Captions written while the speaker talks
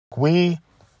we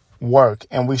work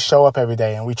and we show up every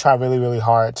day and we try really, really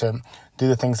hard to do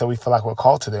the things that we feel like we're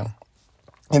called to do.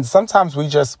 And sometimes we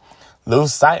just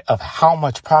lose sight of how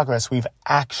much progress we've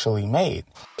actually made.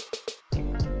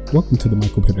 Welcome to the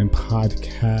Michael Pittman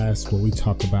Podcast, where we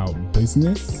talk about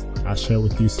business. I share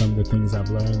with you some of the things I've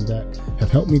learned that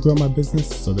have helped me grow my business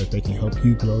so that they can help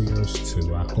you grow yours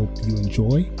too. I hope you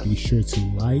enjoy. Be sure to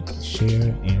like,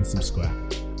 share, and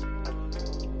subscribe.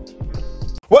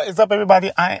 What is up,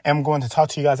 everybody? I am going to talk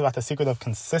to you guys about the secret of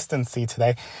consistency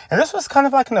today. And this was kind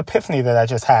of like an epiphany that I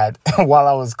just had while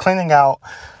I was cleaning out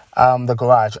the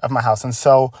garage of my house. And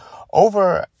so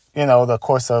over, the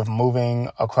course of moving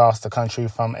across the country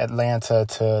from Atlanta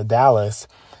to Dallas,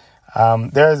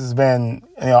 there's been,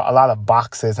 a lot of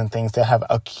boxes and things that have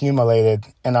accumulated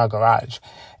in our garage.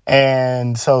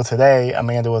 And so today,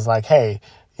 Amanda was like, hey,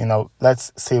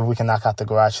 let's see if we can knock out the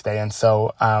garage today. And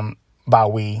so, by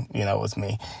we, it was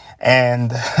me.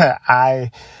 And I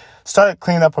started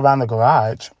cleaning up around the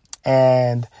garage,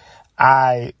 and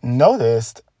I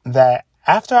noticed that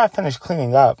after I finished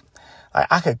cleaning up,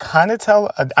 I could kind of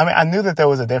tell, I knew that there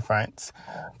was a difference,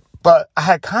 but I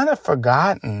had kind of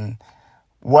forgotten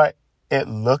what it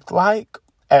looked like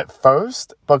at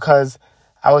first because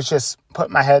I was just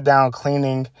putting my head down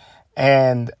cleaning,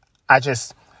 and I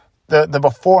just, the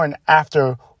before and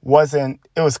after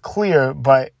it was clear,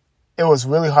 but it was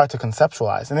really hard to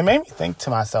conceptualize. And it made me think to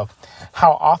myself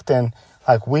how often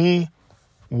we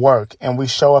work and we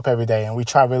show up every day and we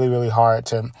try really, really hard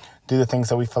to do the things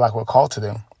that we feel like we're called to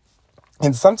do.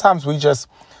 And sometimes we just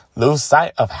lose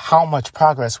sight of how much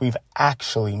progress we've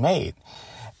actually made.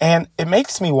 And it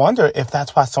makes me wonder if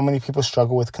that's why so many people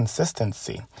struggle with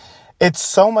consistency. It's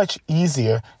so much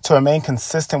easier to remain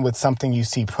consistent with something you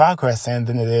see progress in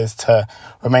than it is to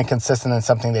remain consistent in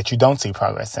something that you don't see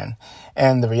progress in.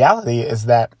 And the reality is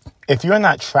that if you're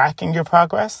not tracking your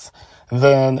progress,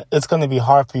 then it's going to be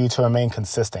hard for you to remain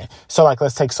consistent. So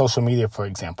let's take social media, for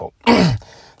example.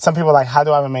 Some people are like, how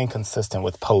do I remain consistent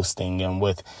with posting and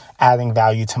with adding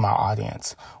value to my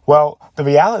audience? Well, the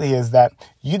reality is that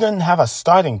you didn't have a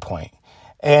starting point.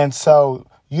 And so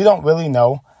you don't really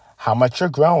know how much you're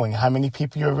growing, how many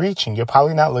people you're reaching. You're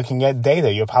probably not looking at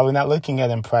data. You're probably not looking at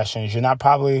impressions. You're not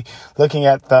probably looking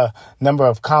at the number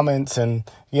of comments and,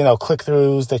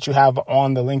 click-throughs that you have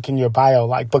on the link in your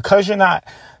bio. Because you're not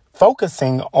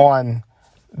focusing on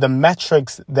the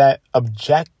metrics that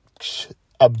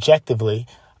objectively,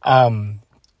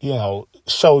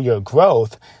 show your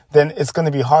growth, then it's going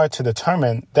to be hard to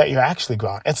determine that you're actually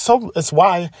growing. It's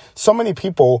why so many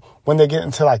people, when they get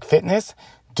into fitness,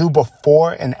 do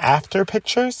before and after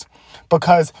pictures,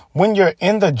 because when you're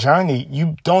in the journey,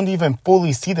 you don't even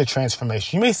fully see the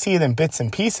transformation. You may see it in bits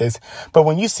and pieces, but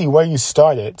when you see where you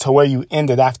started to where you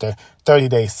ended after 30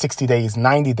 days, 60 days,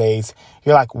 90 days,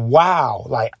 you're like, wow,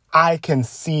 I can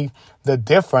see the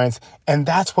difference. And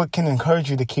that's what can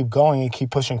encourage you to keep going and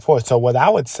keep pushing forward. So what I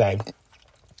would say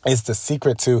is the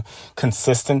secret to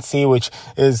consistency, which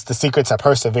is the secret to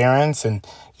perseverance and,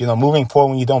 moving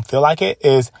forward when you don't feel like it,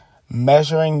 is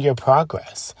measuring your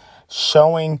progress,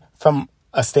 showing from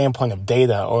a standpoint of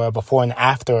data or a before and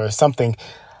after or something,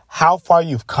 how far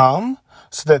you've come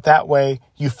so that way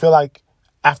you feel like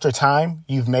after time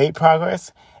you've made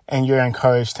progress and you're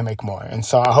encouraged to make more. And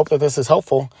so I hope that this is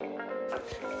helpful.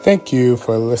 Thank you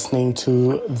for listening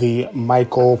to the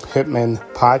Michael Pittman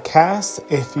Podcast.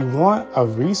 If you want a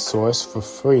resource for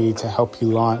free to help you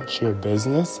launch your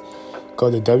business,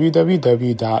 go to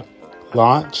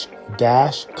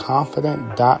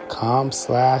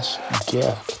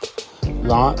launch-confident.com/gift.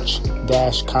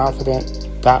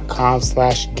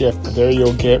 launch-confident.com/gift. There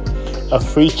you'll get a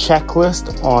free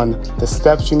checklist on the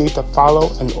steps you need to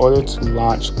follow in order to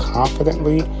launch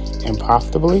confidently and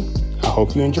profitably. I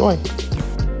hope you enjoy.